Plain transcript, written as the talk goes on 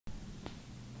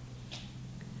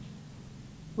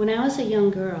When I was a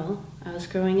young girl, I was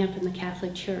growing up in the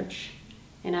Catholic Church,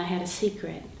 and I had a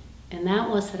secret, and that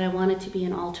was that I wanted to be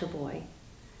an altar boy.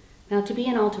 Now, to be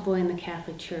an altar boy in the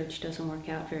Catholic Church doesn't work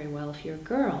out very well if you're a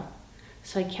girl.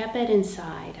 So I kept it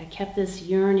inside. I kept this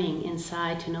yearning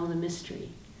inside to know the mystery.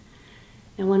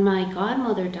 And when my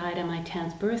godmother died on my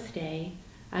 10th birthday,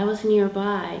 I was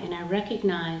nearby and I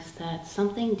recognized that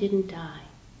something didn't die,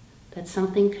 that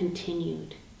something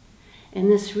continued. And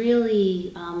this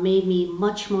really made me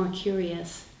much more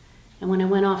curious. And when I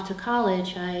went off to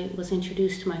college, I was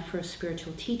introduced to my first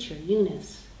spiritual teacher,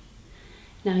 Eunice.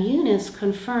 Now, Eunice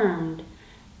confirmed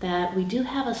that we do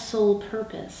have a soul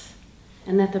purpose,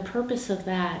 and that the purpose of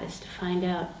that is to find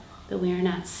out that we are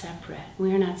not separate.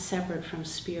 We are not separate from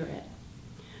spirit.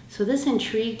 So this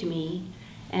intrigued me,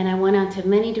 and I went on to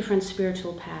many different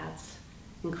spiritual paths,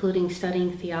 including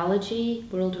studying theology,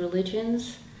 world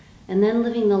religions, and then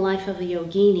living the life of a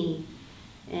yogini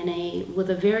with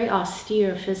a very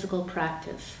austere physical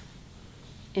practice.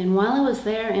 And while I was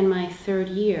there in my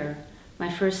 3rd year, my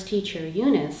first teacher,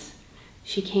 Eunice,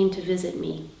 she came to visit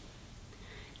me.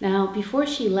 Now, before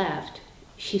she left,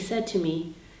 she said to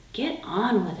me, "Get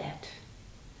on with it."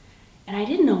 And I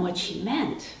didn't know what she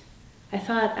meant. I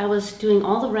thought I was doing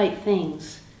all the right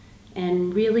things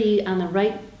and really on the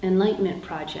right enlightenment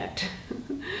project.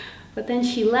 But then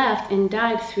she left and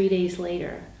died 3 days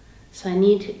later. So I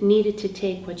needed to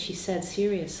take what she said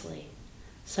seriously.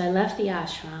 So I left the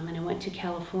ashram and I went to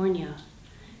California.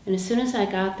 And as soon as I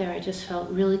got there, I just felt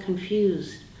really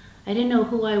confused. I didn't know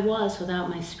who I was without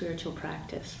my spiritual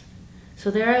practice.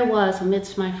 So there I was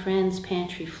amidst my friend's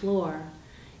pantry floor,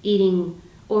 eating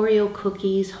Oreo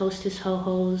cookies, Hostess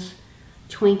Ho-Hos,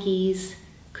 Twinkies,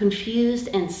 confused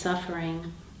and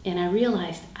suffering. And I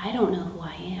realized I don't know who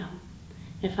I am.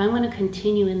 If I'm going to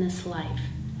continue in this life,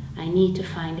 I need to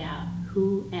find out,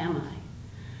 who am I?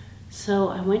 So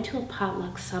I went to a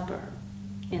potluck supper,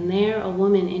 and there a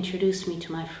woman introduced me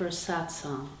to my first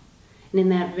satsang. And in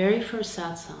that very first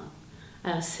satsang,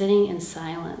 I was sitting in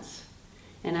silence,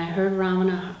 and I heard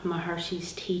Ramana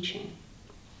Maharshi's teaching.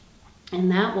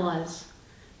 And that was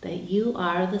that you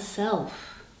are the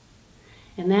self.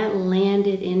 And that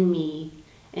landed in me,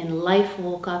 and life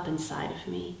woke up inside of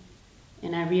me.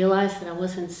 And I realized that I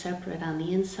wasn't separate on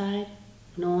the inside,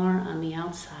 nor on the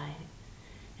outside.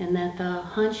 And that the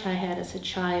hunch I had as a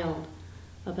child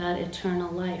about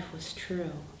eternal life was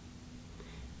true.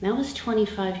 That was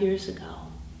 25 years ago.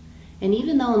 And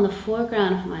even though in the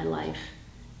foreground of my life,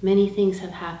 many things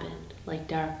have happened, like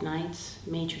dark nights,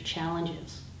 major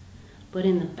challenges, but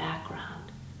in the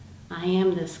background, I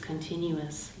am this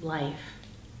continuous life.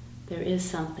 There is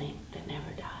something that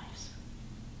never dies.